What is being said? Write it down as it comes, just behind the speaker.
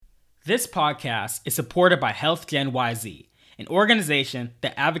This podcast is supported by HealthGen YZ, an organization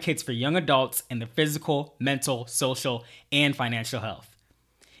that advocates for young adults in their physical, mental, social, and financial health.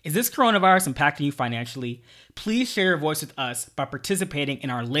 Is this coronavirus impacting you financially? Please share your voice with us by participating in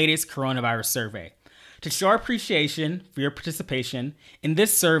our latest coronavirus survey. To show our appreciation for your participation, in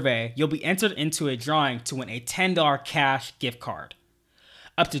this survey, you'll be entered into a drawing to win a $10 cash gift card.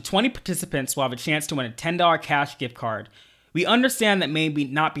 Up to 20 participants will have a chance to win a $10 cash gift card. We understand that maybe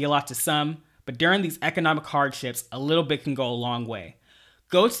not be a lot to some, but during these economic hardships, a little bit can go a long way.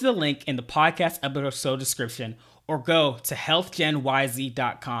 Go to the link in the podcast episode description or go to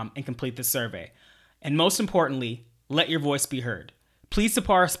healthgenyz.com and complete the survey. And most importantly, let your voice be heard. Please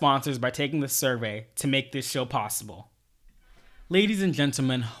support our sponsors by taking the survey to make this show possible. Ladies and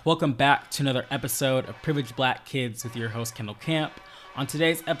gentlemen, welcome back to another episode of Privileged Black Kids with your host, Kendall Camp. On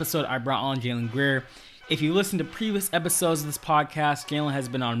today's episode, I brought on Jalen Greer. If you listen to previous episodes of this podcast, Jalen has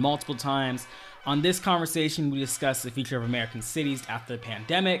been on multiple times. On this conversation, we discuss the future of American cities after the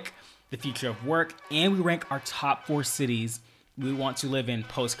pandemic, the future of work, and we rank our top 4 cities we want to live in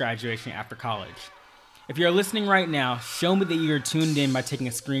post-graduation after college. If you're listening right now, show me that you're tuned in by taking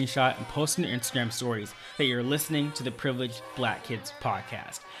a screenshot and posting to Instagram stories that you're listening to the Privileged Black Kids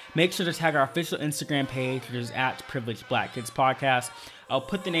podcast. Make sure to tag our official Instagram page, which is at Privileged Black Kids Podcast. I'll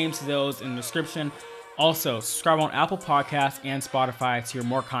put the names to those in the description. Also, subscribe on Apple Podcasts and Spotify to hear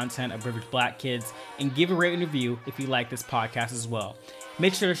more content of Privileged Black Kids, and give a rate and review if you like this podcast as well.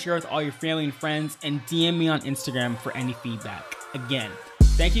 Make sure to share with all your family and friends, and DM me on Instagram for any feedback. Again,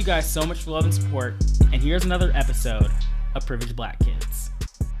 thank you guys so much for love and support, and here's another episode of Privileged Black Kids.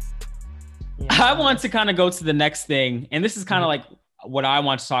 Yeah. I want to kind of go to the next thing, and this is kind of like what I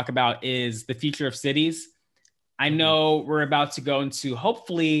want to talk about is the future of cities. I know we're about to go into,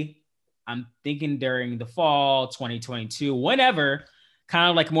 hopefully, I'm thinking during the fall 2022, whenever, kind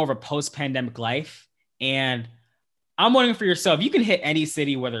of like more of a post-pandemic life. And I'm wondering for yourself, you can hit any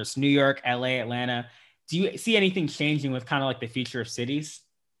city, whether it's New York, LA, Atlanta. Do you see anything changing with kind of like the future of cities?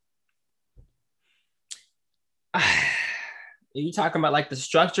 Are you talking about like the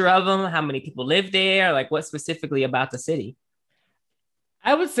structure of them? How many people live there? Like what specifically about the city?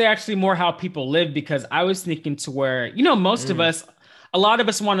 I would say actually more how people live, because I was thinking to where, most of us, a lot of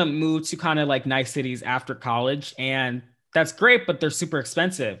us want to move to kind of like nice cities after college, and that's great, but they're super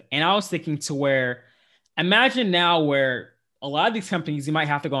expensive. And I was thinking to where, imagine now where a lot of these companies, you might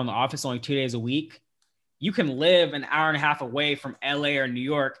have to go in the office only 2 days a week. You can live an hour and a half away from LA or New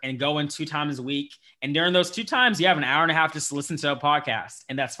York and go in 2 times a week. And during those 2 times, you have an hour and a half just to listen to a podcast,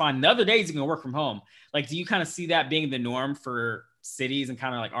 and that's fine. The other days you can work from home. Like, do you kind of see that being the norm for cities and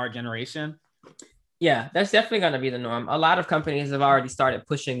kind of like our generation? Yeah, that's definitely going to be the norm. A lot of companies have already started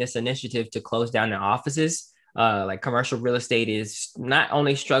pushing this initiative to close down their offices. Like commercial real estate is not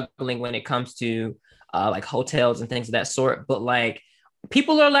only struggling when it comes to like hotels and things of that sort, but like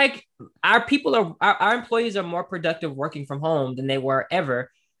people are like, our employees are more productive working from home than they were ever,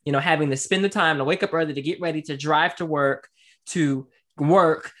 having to spend the time to wake up early, to get ready, to drive to work,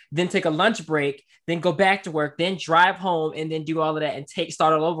 then take a lunch break, then go back to work, then drive home, and then do all of that and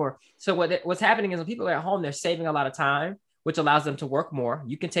start all over. So what's happening is when people are at home, they're saving a lot of time, which allows them to work more.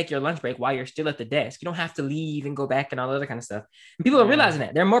 You can take your lunch break while you're still at the desk. You don't have to leave and go back and all that other kind of stuff. And people are realizing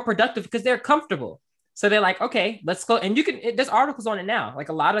that they're more productive because they're comfortable. So they're like, okay, let's go. And there's articles on it now. Like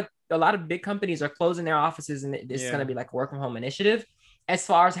a lot of big companies are closing their offices, and it's going to be like a work from home initiative. As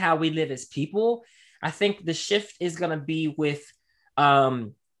far as how we live as people, I think the shift is going to be with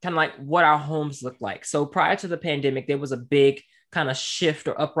kind of like what our homes look like. So prior to the pandemic, there was a big kind of shift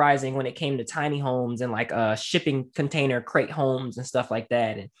or uprising when it came to tiny homes and like shipping container crate homes and stuff like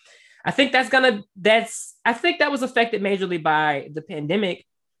that. And I think that was affected majorly by the pandemic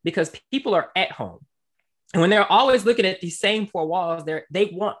because people are at home. And when they're always looking at these same 4 walls, they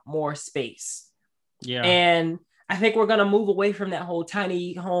want more space. Yeah. And I think we're going to move away from that whole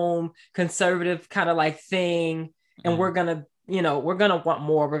tiny home conservative kind of like thing. And we're going to want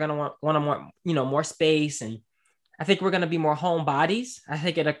more. We're going to want more, more space. And I think we're going to be more home bodies. I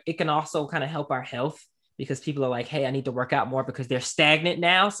think it can also kind of help our health because people are like, hey, I need to work out more because they're stagnant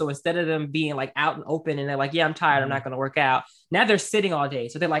now. So instead of them being like out and open and they're like, yeah, I'm tired, I'm not going to work out. Now they're sitting all day.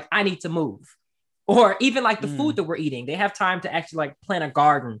 So they're like, I need to move. Or even like the food that we're eating, they have time to actually like plant a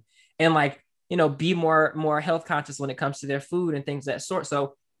garden and like, be more health conscious when it comes to their food and things of that sort.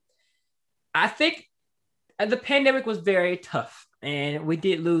 So I think the pandemic was very tough and we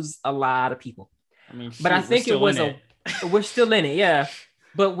did lose a lot of people. But I think we're still in it. Yeah.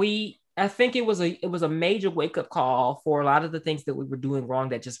 But I think it was a major wake up call for a lot of the things that we were doing wrong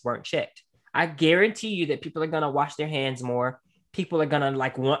that just weren't checked. I guarantee you that people are going to wash their hands more. people are gonna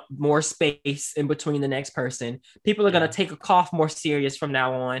like want more space in between the next person. People are gonna take a cough more serious from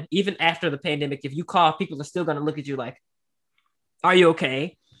now on. Even after the pandemic, if you cough, people are still gonna look at you like, "Are you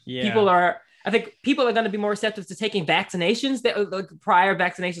okay?" Yeah. I think people are going to be more receptive to taking vaccinations. That like, prior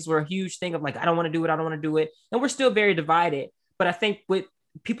vaccinations were a huge thing of like, I don't want to do it, I don't want to do it, and we're still very divided. But I think with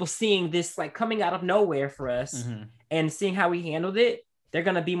people seeing this like coming out of nowhere for us and seeing how we handled it, they're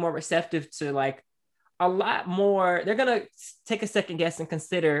going to be more receptive to like a lot more. They're going to take a second guess and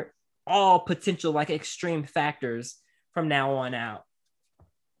consider all potential like extreme factors from now on out.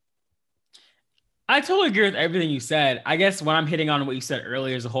 I totally agree with everything you said. I guess what I'm hitting on what you said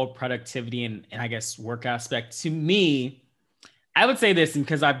earlier is the whole productivity and I guess work aspect. To me, I would say this, and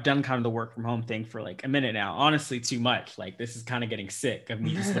because I've done kind of the work from home thing for like a minute now, honestly, too much. Like this is kind of getting sick of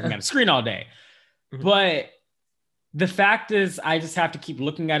me just looking at a screen all day. But the fact is, I just have to keep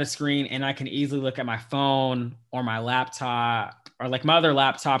looking at a screen, and I can easily look at my phone or my laptop or like my other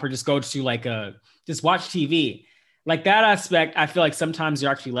laptop, or just go to like just watch TV. Like that aspect, I feel like sometimes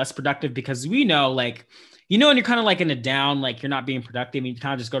you're actually less productive because we know, like, when you're kind of like in a down, like you're not being productive, and you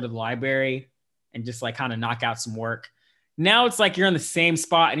kind of just go to the library and just like kind of knock out some work. Now it's like you're in the same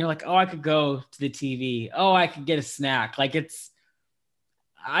spot and you're like, oh, I could go to the TV. Oh, I could get a snack. Like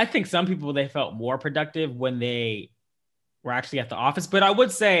I think some people, they felt more productive when they were actually at the office. But I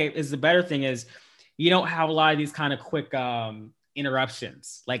would say is the better thing is you don't have a lot of these kind of quick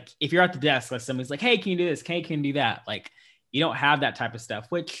interruptions. Like if you're at the desk, like somebody's like, hey, can you do this? Can you do that? Like you don't have that type of stuff,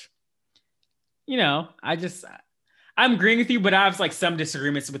 which, I'm agreeing with you, but I have like some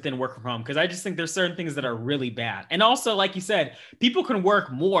disagreements within work from home because I just think there's certain things that are really bad. And also, like you said, people can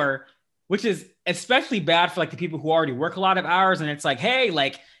work more, which is especially bad for like the people who already work a lot of hours. And it's like, hey,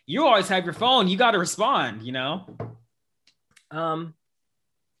 like you always have your phone, you got to respond,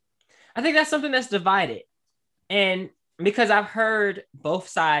 I think that's something that's divided. And because I've heard both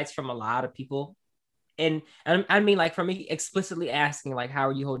sides from a lot of people. And I mean, like for me explicitly asking, like, how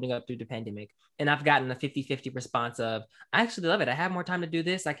are you holding up through the pandemic? And I've gotten a 50-50 response of, I actually love it. I have more time to do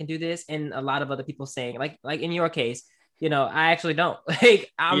this. I can do this. And a lot of other people saying like in your case, I actually don't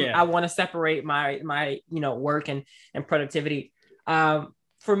like, I want to separate my, work and productivity.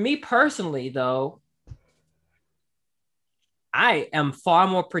 For me personally though, I am far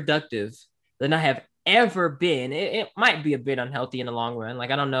more productive than I have ever been. It might be a bit unhealthy in the long run.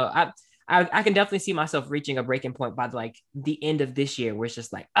 Like, I don't know. I can definitely see myself reaching a breaking point by like the end of this year where it's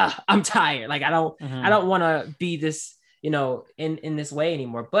just like, I'm tired. Like, I don't want to be this, in this way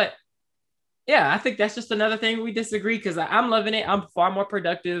anymore. But yeah, I think that's just another thing we disagree because I'm loving it. I'm far more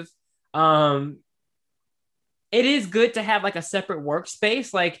productive. It is good to have like a separate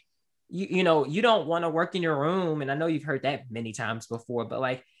workspace. Like, you don't want to work in your room. And I know you've heard that many times before, but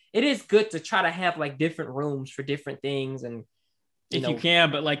like, it is good to try to have like different rooms for different things. And if you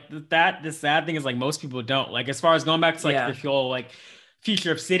can, but like the sad thing is like most people don't. Like as far as going back to like the whole like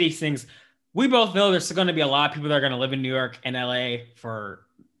future of cities things, we both know there's going to be a lot of people that are going to live in New York and LA for,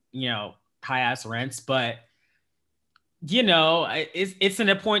 high ass rents. But, it's in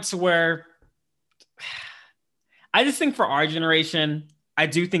a point to where I just think for our generation, I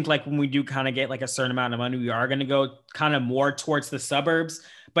do think like when we do kind of get like a certain amount of money, we are going to go kind of more towards the suburbs.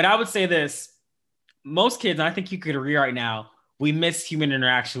 But I would say this, most kids, and I think you could agree right now, we miss human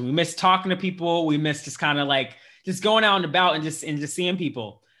interaction. We miss talking to people. We miss just kind of like just going out and about and just seeing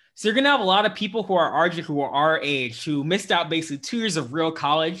people. So you're going to have a lot of people who are our age, who missed out basically 2 years of real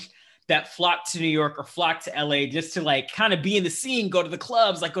college that flocked to New York or flocked to LA just to like kind of be in the scene, go to the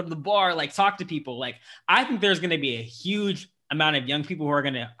clubs, like go to the bar, like talk to people. Like I think there's going to be a huge amount of young people who are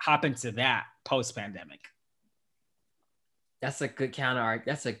going to hop into that post-pandemic. That's a good counter.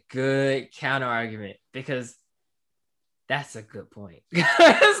 That's a good counter argument because that's a good point.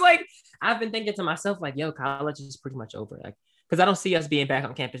 It's like, I've been thinking to myself, like, yo, college is pretty much over. Like, because I don't see us being back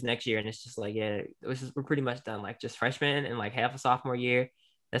on campus next year. And it's just like, yeah, we're pretty much done. Like just freshmen and like half a sophomore year.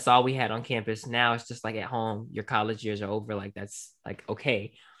 That's all we had on campus. Now it's just like at home, your college years are over. Like, that's like,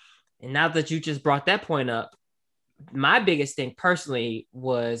 okay. And now that you just brought that point up, my biggest thing personally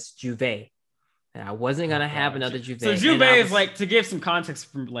was Juve. And I wasn't going to have another Juve. So Juve is like, to give some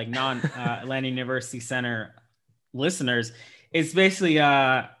context from like non-Atlanta University Center listeners, it's basically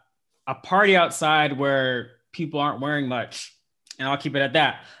a party outside where people aren't wearing much, and I'll keep it at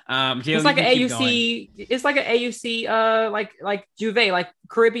that. It's like an AUC. It's like an AUC. Like Juve, like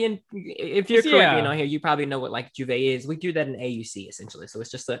Caribbean. If you're Caribbean on here, you probably know what like Juve is. We do that in AUC essentially, so it's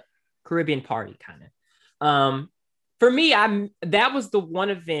just a Caribbean party kind of. For me, that was the one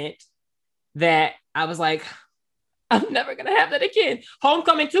event that I was like, I'm never gonna have that again.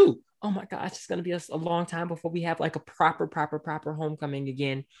 Homecoming too. oh my gosh, it's gonna be a long time before we have like a proper homecoming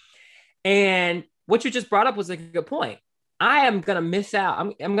again. And what you just brought up was a good point. I am gonna miss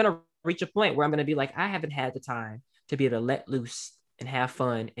out. I'm gonna reach a point where I'm gonna be like, I haven't had the time to be able to let loose and have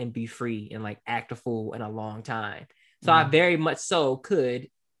fun and be free and like act a fool in a long time. So I very much so could,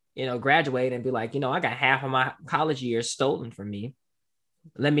 graduate and be like, I got half of my college years stolen from me.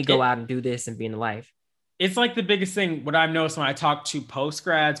 Let me go out and do this and be in life. It's like the biggest thing. What I've noticed when I talk to post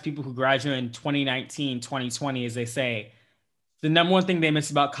grads, people who graduate in 2019, 2020, is they say the number one thing they miss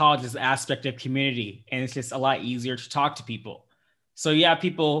about college is the aspect of community. And it's just a lot easier to talk to people. So you have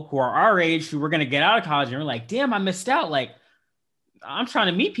people who are our age who were going to get out of college and are like, damn, I missed out. Like, I'm trying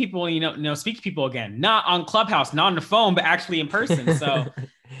to meet people, speak to people again, not on Clubhouse, not on the phone, but actually in person. So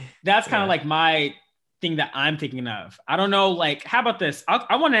that's kind of like my thing that I'm thinking of. I don't know, like, how about this?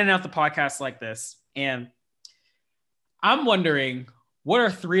 I want to end out the podcast like this. And I'm wondering, what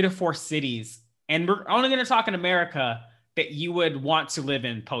are 3 to 4 cities, and we're only going to talk in America, that you would want to live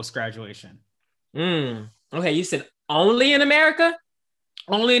in post-graduation? Okay, you said only in America?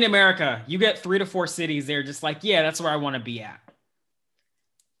 Only in America. You get 3 to 4 cities. They're just like, yeah, that's where I want to be at.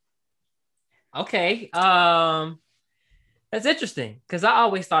 Okay. That's interesting because I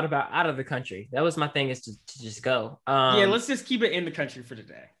always thought about out of the country. That was my thing, is to just go. Yeah, let's just keep it in the country for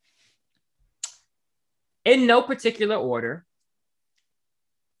today. In no particular order,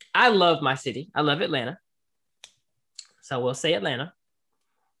 I love my city. I love Atlanta. So we'll say Atlanta.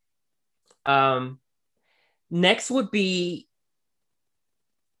 Next would be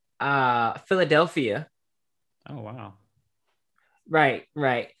Philadelphia. Oh, wow. Right.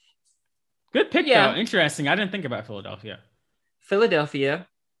 Good pick, though. Interesting. I didn't think about Philadelphia.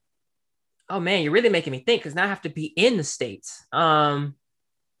 Oh, man, you're really making me think, because now I have to be in the States. A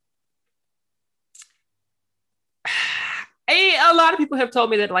lot of people have told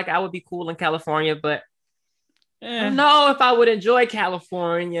me that like I would be cool in California, but I don't know if I would enjoy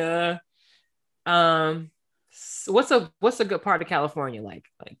California. What's a good part of California, like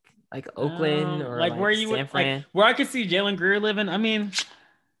Oakland, or like where you San would Fran? like where I could see Jalen Greer living? I mean,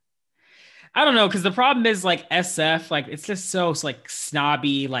 I don't know, because the problem is like SF, like it's just so like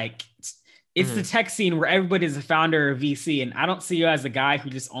snobby, like it's the tech scene where everybody's a founder of VC, and I don't see you as a guy who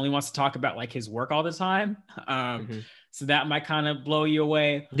just only wants to talk about like his work all the time. So that might kind of blow you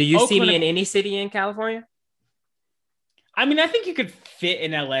away. Do you see me in any city in California? I mean, I think you could fit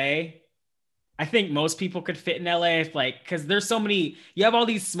in LA. I think most people could fit in LA, if like, because there's so many. You have all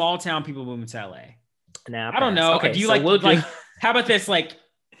these small town people moving to LA. Nah, I don't know. Okay, do you so like? How about this? Like,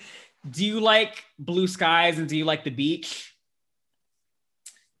 do you like blue skies and do you like the beach?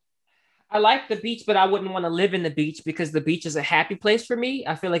 I like the beach, but I wouldn't want to live in the beach because the beach is a happy place for me.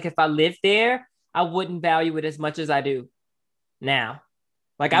 I feel like if I lived there, I wouldn't value it as much as I do now.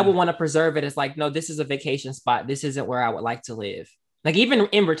 Like I would want to preserve it as like, no, this is a vacation spot. This isn't where I would like to live. Like even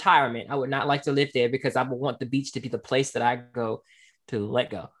in retirement, I would not like to live there because I would want the beach to be the place that I go to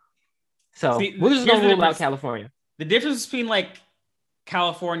let go. So we're just gonna rule out California. The difference between like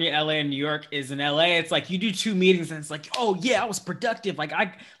California, LA, and New York is in LA, it's like you do 2 meetings and it's like, oh yeah, I was productive.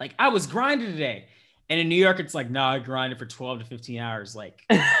 I was grinding today. And in New York, it's like, no, I grinded for 12 to 15 hours. Like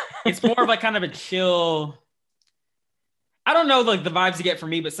it's more of like kind of a chill. I don't know like the vibes you get from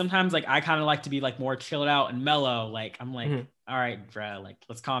me, but sometimes like I kind of like to be like more chilled out and mellow. Like I'm like, all right, Brad, like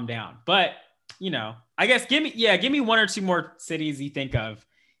let's calm down. But I guess give me 1 or 2 more cities you think of.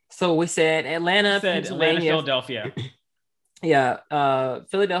 So we said Atlanta, Pennsylvania, Philadelphia. Yeah,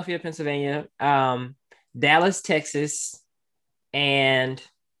 Philadelphia, Pennsylvania, Dallas, Texas, and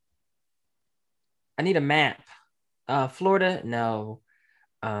I need a map. Florida, no.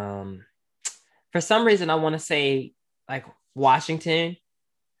 For some reason, I want to say like Washington.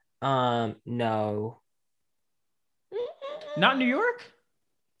 No. Not New York?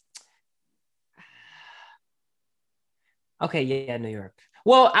 Okay, yeah, New York.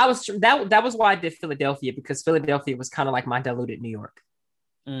 Well, that was why I did Philadelphia, because Philadelphia was kind of like my diluted New York.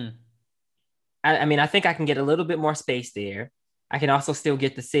 I mean, I think I can get a little bit more space there. I can also still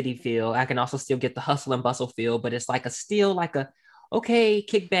get the city feel. I can also still get the hustle and bustle feel, but it's like a okay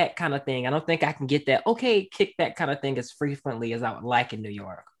kickback kind of thing. I don't think I can get that okay kickback kind of thing as frequently as I would like in New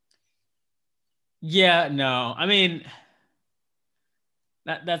York. Yeah, no. I mean,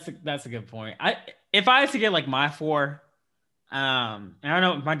 that's a good point. If I had to get like my 4. And I don't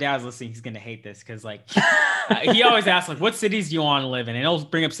know if my dad's listening, he's gonna hate this because like he always asks like what cities do you want to live in, and he'll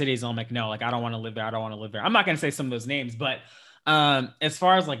bring up cities and I'm like, no, like I don't want to live there. I'm not gonna say some of those names, but as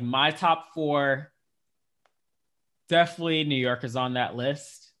far as like my top 4, definitely New York is on that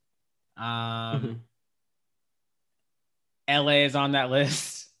list. LA is on that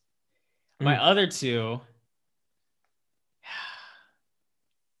list. My other two,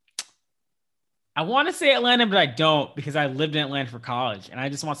 I want to say Atlanta, but I don't because I lived in Atlanta for college and I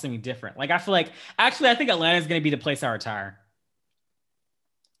just want something different. Like I feel like actually I think Atlanta is going to be the place I retire.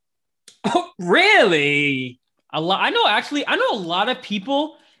 Oh, really? I know a lot of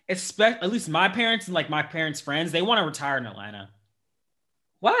people, expect at least my parents and like my parents' friends, they want to retire in Atlanta.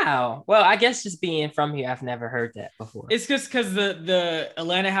 Wow. Well, I guess just being from here, I've never heard that before. It's just because the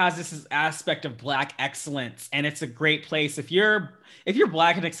Atlanta has this aspect of Black excellence, and it's a great place if you're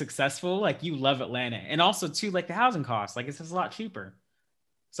Black and successful, like you love Atlanta, and also too like the housing costs, like it's just a lot cheaper.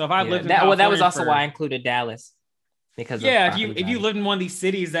 So if I lived in that, that was California also why I included Dallas because if you lived in one of these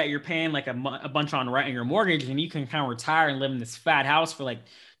cities that you're paying like a bunch on rent and your mortgage, and you can kind of retire and live in this fat house for like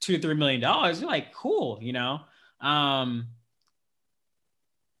 $2 to $3 million, you're like cool, you know.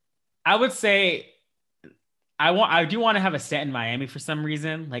 I would say I do want to have a set in Miami for some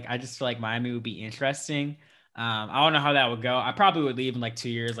reason. Like I just feel like Miami would be interesting. I don't know how that would go. I probably would leave in like 2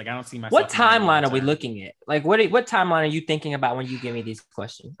 years. Like I don't see myself. What timeline are we looking at? Like what timeline are you thinking about when you give me these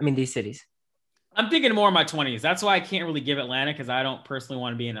questions? I mean these cities. I'm thinking more in my 20s. That's why I can't really give Atlanta because I don't personally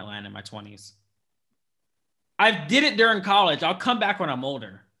want to be in Atlanta in my 20s. I did it during college. I'll come back when I'm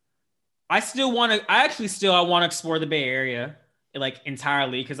older. I want to explore the Bay Area like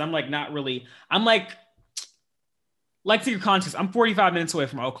entirely because I'm like not really. I'm like to your conscious, I'm 45 minutes away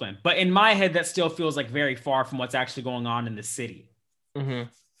from Oakland, but in my head, that still feels like very far from what's actually going on in the city. Mm-hmm.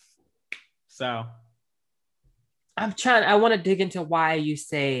 So I want to dig into why you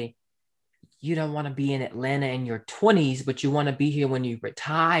say you don't want to be in Atlanta in your 20s, but you want to be here when you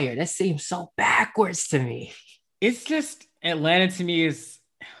retire. That seems so backwards to me. It's just Atlanta to me is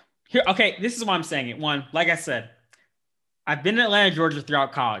here. Okay, this is why I'm saying it. One, like I said, I've been in Atlanta, Georgia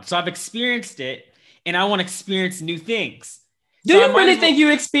throughout college, so I've experienced it. And I want to experience new things. Do you really think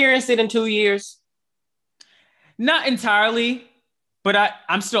you experienced it in 2 years? Not entirely, but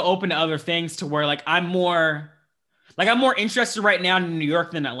I'm still open to other things to where like I'm more interested right now in New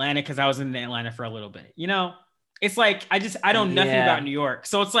York than Atlanta because I was in Atlanta for a little bit. You know, it's like I know nothing about New York.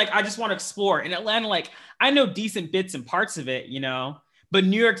 So it's like I just want to explore. In Atlanta, like I know decent bits and parts of it, you know, but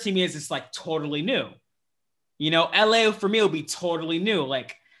New York to me is just like totally new. You know, LA for me will be totally new.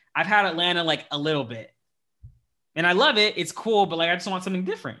 Like I've had Atlanta like a little bit and I love it. It's cool, but like, I just want something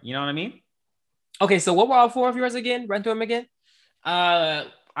different. You know what I mean? Okay. So what were all four of yours again? Run through them again.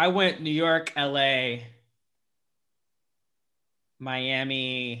 I went New York, LA,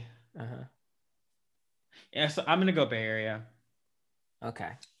 Miami. Yeah. So I'm going to go Bay Area. Okay.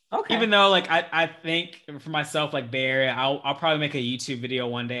 Even though like, I think for myself, like Bay Area, I'll probably make a YouTube video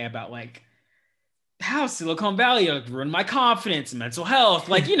one day about like, how Silicon Valley ruined my confidence and mental health,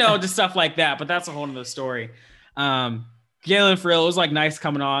 like, you know, just stuff like that. But that's a whole nother story. Galen Frill, it was like nice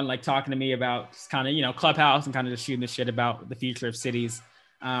coming on, like talking to me about kind of, you know, Clubhouse and kind of just shooting the shit about the future of cities.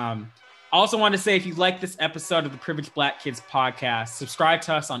 I also want to say, if you like this episode of the Privileged Black Kids podcast, subscribe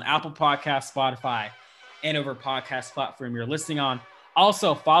to us on Apple Podcasts, Spotify, and over podcast platform you're listening on.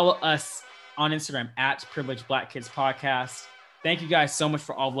 Also follow us on Instagram at Privileged Black Kids Podcast. Thank you guys so much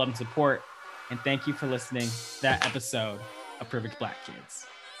for all the love and support. And thank you for listening to that episode of Privileged Black Kids.